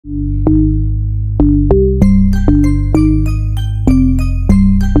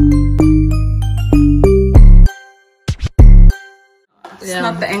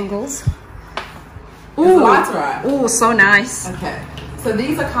Oh, so nice. Okay, so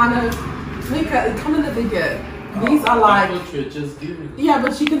these are kind of, come in the video. These are like, yeah,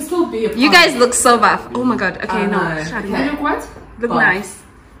 but you can still be a part. You guys look so buff. Oh my god. Okay, no. Okay. You look what? Look nice.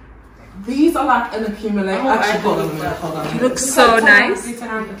 These are like an accumulation. Actually, hold on. You look so nice. Please turn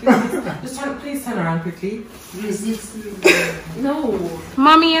around quickly. Please turn around quickly. No.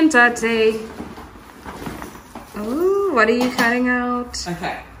 Mommy and Daddy. Oh, what are you cutting out?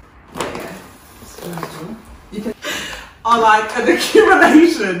 Okay. There you go. You can. Are like an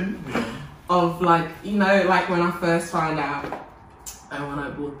accumulation of like, you know, like when I first found out and when I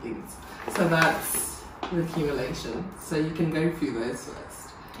bought things. So that's the accumulation. So you can go through those first.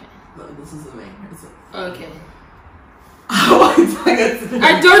 But this is the main reason. Okay.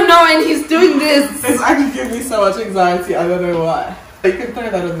 I don't know, and he's doing this. It's actually giving me so much anxiety. I don't know why. You can throw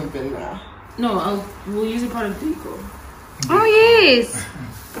that in the bin now. No, we'll use it part of decor. Oh yes.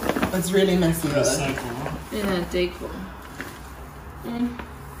 It's really messy though. Yeah, decor.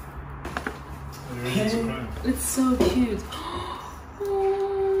 It's so cute.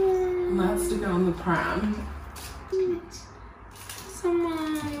 That's to go on the pram.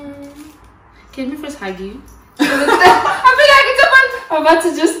 Someone. Can we first hug you? I'm about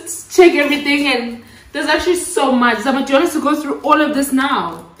to just check everything, and there's actually so much. Do you want us to go through all of this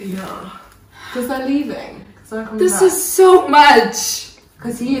now? Yeah. Because they're leaving. This is so much.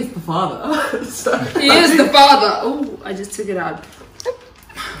 Because he is the father. So. He is the father. Oh, I just took it out.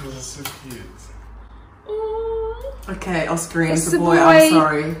 This is so cute. Okay, I'll scream the boy. I'm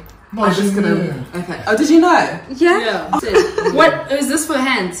sorry. I'm just gonna. Okay. Oh, did you know? Yeah. What is this for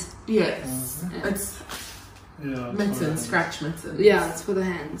hands? Yes. It's mitten, scratch mitten. Yeah, it's for the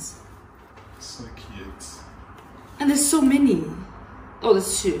hands. So cute. And there's so many. Oh,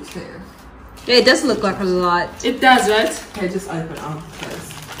 there's two. Yeah, it does look like a lot. It does, right? Okay, just open up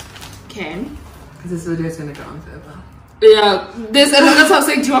first. Okay. Because this video is gonna go on forever. Yeah. That's what I was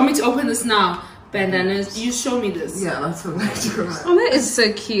saying. Do you want me to open this now? Bandanas, you show me this. Yeah, that's what I'm going to do. Oh, that is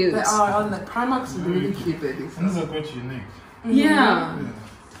so cute. They are on the Primark's really cute baby. These are quite unique. Yeah.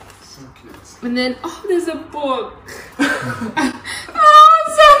 So cute. And then, oh, there's a book.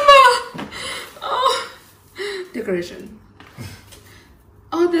 Oh, summer. Oh, decoration.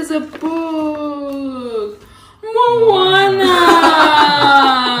 Oh, there's a book. Moana.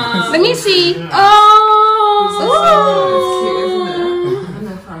 Let me see. This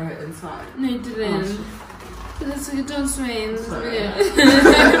No, you didn't. That's you don't swing.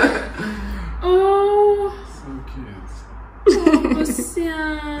 Oh. So cute. Oh,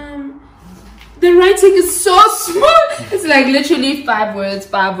 Sam. The writing is so small. It's like literally 5 words,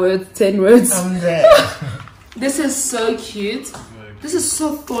 10 words. I'm dead. This is so cute. This is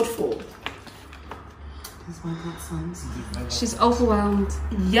so thoughtful. These my godsons. She's overwhelmed.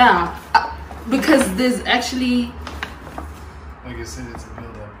 Yeah. Because there's actually. Like I said, it's a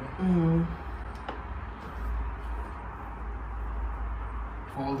build up.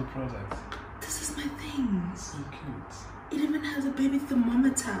 For all the products. This is my thing. So cute. It even has a baby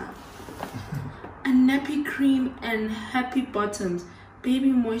thermometer, a nappy cream, and happy bottoms.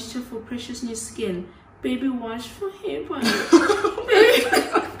 Baby moisture for precious new skin. Baby wash for hair.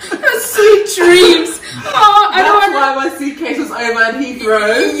 Sweet dreams. Oh, I don't want. Why my suitcase was over at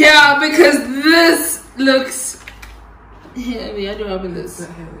Heathrow. Yeah, because this looks. Here, I don't open this.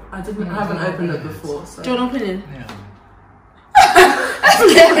 I haven't opened it before. So. Don't open it. Yeah.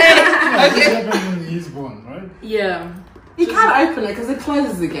 Okay. He's born, right? Yeah. You can't open it because it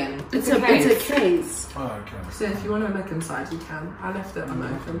closes again. It's a case. Oh, okay. So if you want to look inside, you can. I left it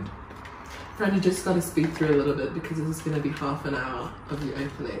unopened. Friend, you just got to speak through a little bit because this is going to be half an hour of you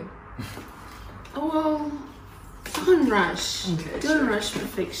opening. Oh, well, don't rush. Okay, don't rush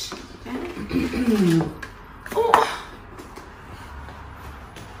perfection. Okay? Oh.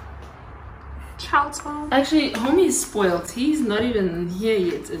 Child's mom. Actually, homie is spoiled. He's not even here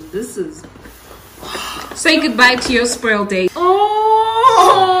yet, and this is. Say goodbye to your spoiled date.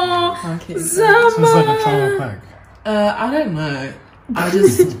 Oh, Okay. So it's like a travel pack. I don't know.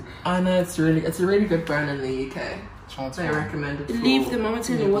 I know it's a really good brand in the UK. They recommend it. Leave the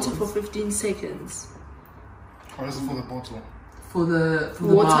thermometer in the water for 15 seconds. Or is it for the bottle? For the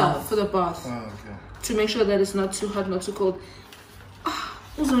water bath. for the bath. Oh, okay. To make sure that it's not too hot, not too cold.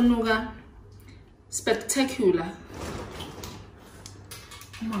 Uzonuga. Spectacular.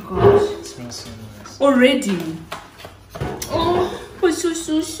 Oh my gosh. It smells so nice. Already. Oh, what's oh,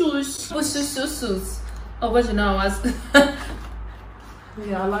 what you know was.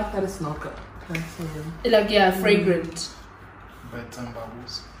 Yeah, I like that it's not got perfume. Like, yeah, fragrant. Bedtime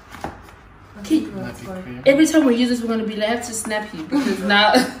bubbles. Every time we use this, we're going to be like, I have to snap you because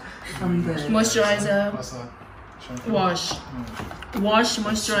now I'm there. moisturizer. What's that? Shampoo. Wash. Wash,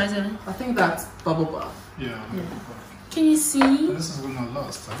 moisturizer. I think that's bubble bath. Yeah. Can you see? This is gonna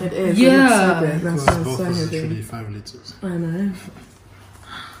last. Huh? It is. Yeah. It looks so big. That's Because both so is heavy. literally 5 liters. I know.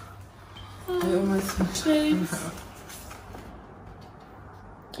 I almost.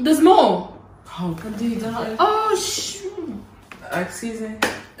 There's more. Oh, can do that? Oh, shoot. Excuse me.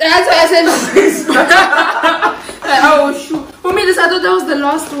 That's why I said like, oh, shoot. Who made this? I thought that was the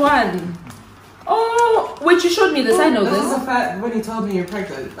last one. Oh, wait, you showed me this. I know This is this. the fact when you told me you're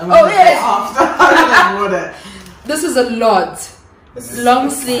pregnant. I Oh, yes. After I didn't want it. This is a lot. Long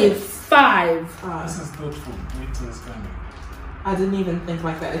sleeve. 5. This is good for winter is coming. I didn't even think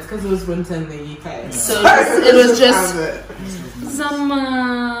like that. It's because it was winter in the UK. Yeah. So it was just it.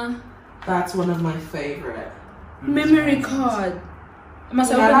 some That's one of my favorite. memory card. I must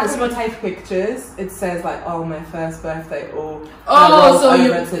When I open have this to one. take pictures, it says like, oh, my first birthday or Oh, so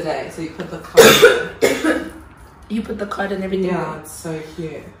over today. So you put the card. You put the card and everything. Yeah, it's so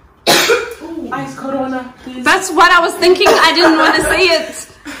cute. Ice Corona, please. That's what I was thinking. I didn't want to say it.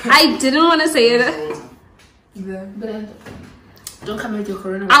 I didn't want to say it. But don't come with your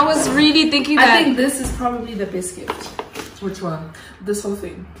corona. I was really thinking I that. think this is probably the best gift. Which one? This whole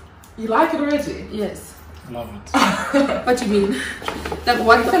thing. You like it already? Yes. Love it. What do you mean? Like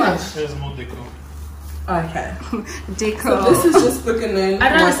what the fuck? There's more decor. Okay. Deco. So this is just booking in. I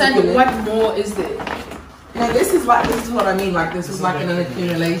don't what's understand booking in. what more is there. No, this is what I mean. Like this is like an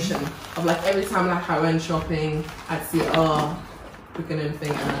accumulation of like every time like I went shopping, I'd see booking in thing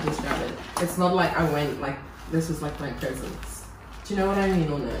and I just grab it. It's not like I went like this was like my presents. Do you know what I mean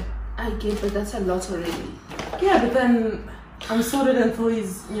or no? I get, but that's a lot already. Yeah, but then I'm sorted until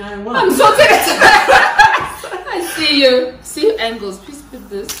he's what? I'm sorted. I see you. See your angles. Please put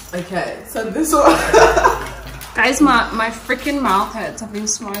this. Okay, so this one. Guys, my freaking mouth hurts. I've been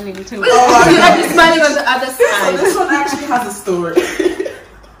smiling too. I'm just smiling on the other So side. this one actually has a story.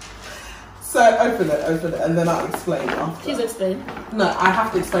 So open it, and then I'll explain after. Please explain. No, I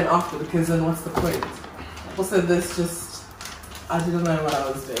have to explain after because then what's the point? Also, this just I didn't know what I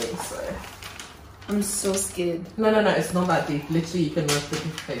was doing, so. I'm so scared. No, it's not that deep. Literally, you can work with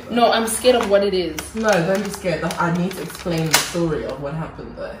the paper. No, I'm scared of what it is. No, don't be scared. I need to explain the story of what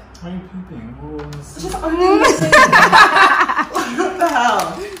happened there. Why are you peeping? Just open the thing. What the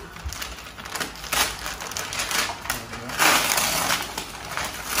hell?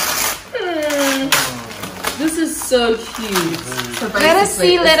 This is so cute. So Let us basically,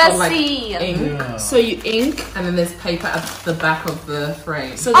 see. it's Let got, us like, see. Ink, Yeah. So you ink. and then there's paper at the back of the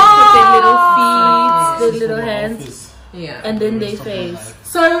frame. So they put their little feet, their little hands, Office. Yeah. and then their Rest of my face. life.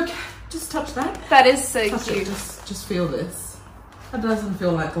 So just touch that. That is so Touch it. cute. Just feel this. That doesn't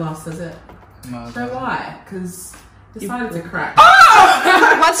feel like glass, does it? No, So why? Because it decided to crack.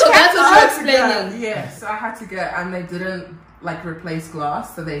 What's So that's what I you're had to get, explaining. yes, I had to get, and they didn't like replace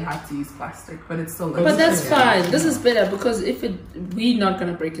glass, so they had to use plastic, but it still looks. But that's good. fine. This is better because if we're not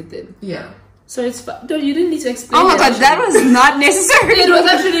gonna break it then. Yeah. So it's fine. No, you didn't need to explain. Oh my god, that actually. was not necessary. It was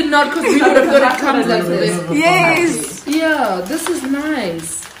actually not because we would have thought it comes like this. Yes. Yeah, this is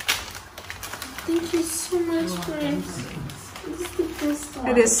nice. Thank you so much, friends. This is the best one.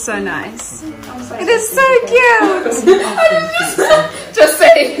 It is so nice. It is so cute. Just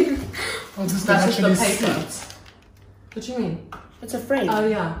saying. Oh, this That's can just the actually paper. sit. What do you mean? It's a frame. Oh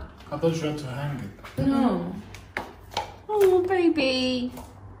yeah. I thought you had to hang it. No. Oh baby.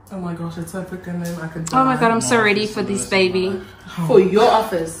 Oh my gosh, it's so freaking new. I could. Oh my die. god, I'm so ready for this baby. For your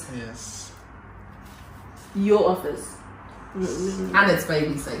office. Yes. Your office. And it's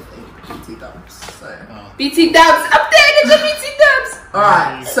baby safety. BT dumps. So. Oh. BT dubs. Up there, get your BT dubs. All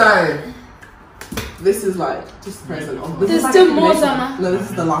right. So. This is like just present. This There's is like still a more, connection. Zama. No, this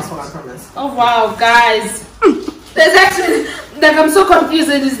is the last one. I promise. Oh wow, guys. There's actually like I'm so confused.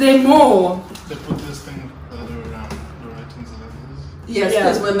 Is there more? They put this thing the other way around. The writings the letters. Yes, Yeah.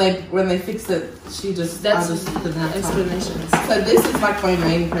 because when they fixed it, she just That's I just didn't have time. explanations. So this is like my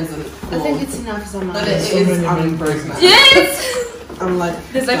main present. I think it's enough, Zama. But it is broke now. Yes. I'm like.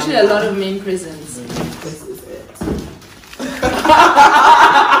 There's actually a lot of main presents. This is it.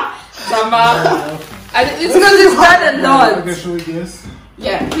 Zama. It's because it's not a lot. Okay, should we guess?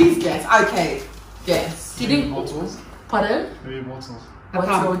 Yeah, please guess. Okay, guess. You Maybe think? bottles? Pardon? Maybe bottles. What's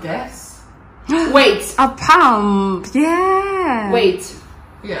pump. your guess? Wait. A pump. Yeah. Wait.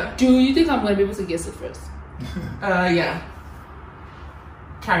 Yeah. Do you think I'm gonna be able to guess it first? Yeah.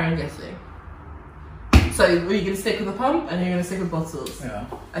 Carry on guessing. So, are you gonna stick with the pump and you're gonna stick with bottles? Yeah.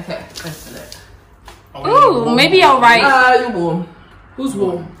 Okay, open it. Are we Ooh, warm? maybe I'll write. You're warm. Who's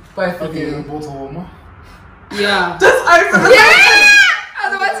warm? Both of Okay, the you. bottle warmer. Yeah. Just open it. Yeah! I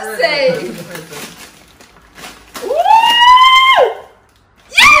was about to say.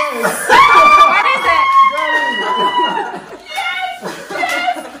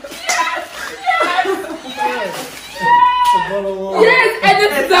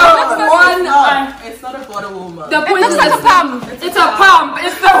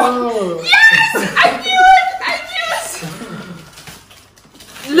 is the yes! I knew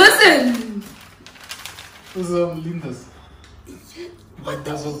it! Listen! This is Linda's. Like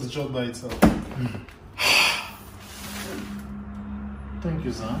does all the job by itself. Thank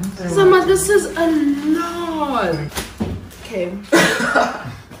you, Zan. Zama, this is a lot. Okay.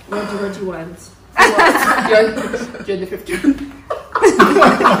 What do you want? You're the 50.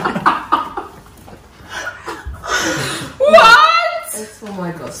 What? It's for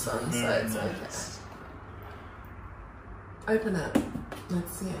my godson, so it's okay. Open it.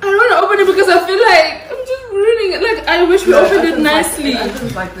 Let's see it. I don't want to open it because I feel like I'm just ruining it. Like, I wish we opened it nicely. It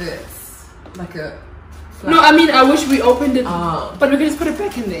opens like this. Like a... No, I mean, I wish we opened it. Oh. But we can just put it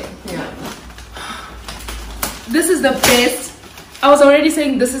back in there. Yeah. This is the best. I was already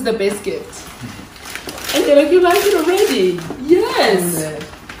saying this is the best gift. And they're like, you like it already? Yes.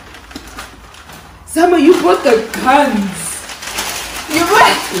 Zama, you brought the guns. You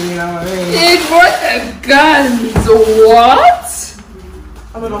brought... You know what I mean? You brought the guns. What?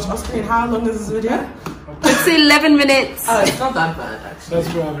 Oh my gosh, Oscar, how long is this video? It's 11 minutes. Oh, it's not that bad, actually.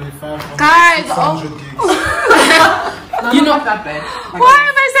 That's probably 500, Guys, 600 gigs. No, You know- not that bad. Like, Why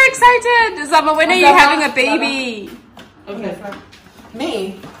am I so excited? Zama, when are you having a baby? Okay.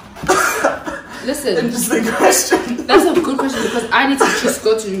 me? Listen, Interesting question. that's a good question because I need to just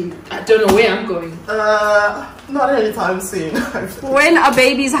go to... I don't know where I'm going. Not anytime soon. When are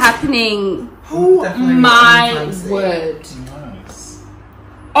babies happening? Oh Definitely my anytime soon. word. Nice.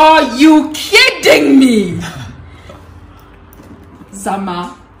 Are you kidding me?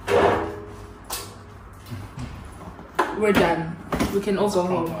 Zama. We're done. We can all go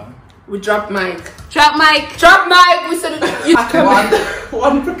home. We dropped mic. Drop mic. Drop mic! We said it. You come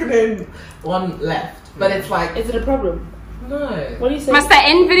One cooking in, one left. But it's like, Is it a problem? no. What do you say? Must I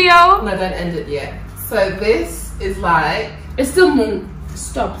end video? No, don't end it yet. So this is like, It's still moon.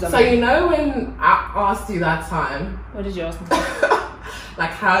 Stop, Zama. so you know when I asked you that time, What did you ask me?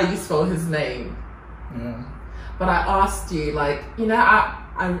 like how you spell his name, Yeah. but I asked you like, you know,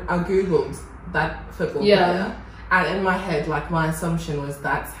 I googled that football Yeah. player, and in my head, like my assumption was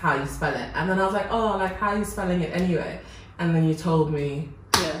that's how you spell it, and then I was like, oh, like how are you spelling it anyway? And then you told me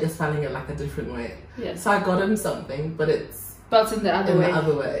you're spelling it like a different way. Yes. So I got him something, but it's But in the other in way. the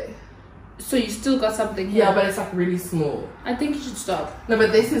other way. So you still got something here. Yeah, but it's like really small. I think you should stop. No,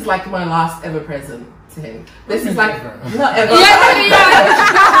 but this is like my last ever present to him. This is like Ever. not ever.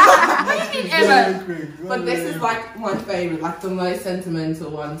 Ever. But this is like my favorite, like the most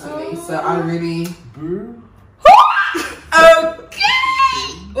sentimental one to me. So I really. Boo. Okay.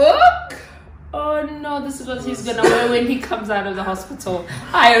 Look. Oh no, this is what he's gonna wear when he comes out of the hospital.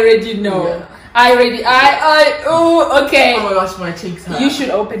 I already know. Yeah. Oh, okay. Oh my gosh, my cheeks hurt. You should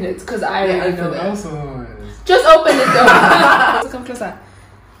open it because I already know open that. Also know it. Just open it though. Come closer.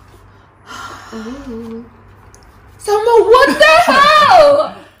 Someone, what the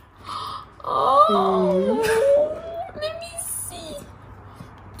hell? Oh, let me see.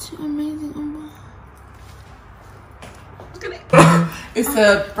 Too amazing. It's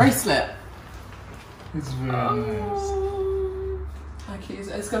a bracelet. It's very nice. Like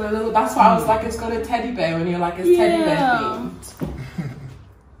it's got a little. That's why I was like, it's got a teddy bear when you're like, it's teddy bear themed.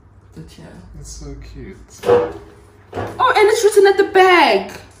 But yeah. It's so cute. Oh, and it's written at the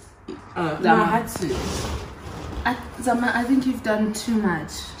bag. No, I had to. Zama, I think you've done too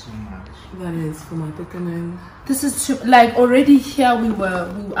much. Too much. That is for my beginning. This is too, like already here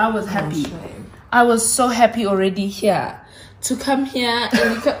I was happy. Shame. I was so happy already here. To come here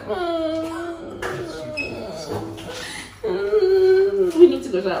and we need to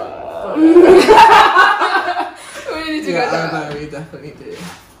go shower. We need to go shower. No, we definitely do.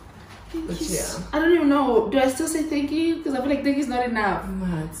 But yeah. I don't even know. Do I still say thank you? Because I feel like thank you is not enough.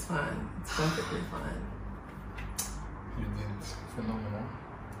 No, it's fine. It's perfectly fine. You did phenomenal.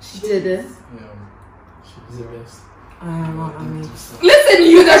 She did it. Yeah. She's the best. I mean, Listen,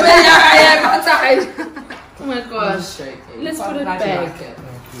 you the best. I am outside. Oh my I'm gosh. just joking. Let's But put I'm it glad you back. like it.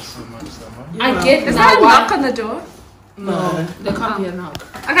 Thank you so much, Sama. I get Is now that a why- knock on the door? No, there can't be a knock.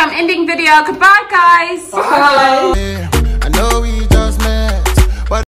 Okay, I'm ending video. Goodbye, guys. Bye. I know we just met.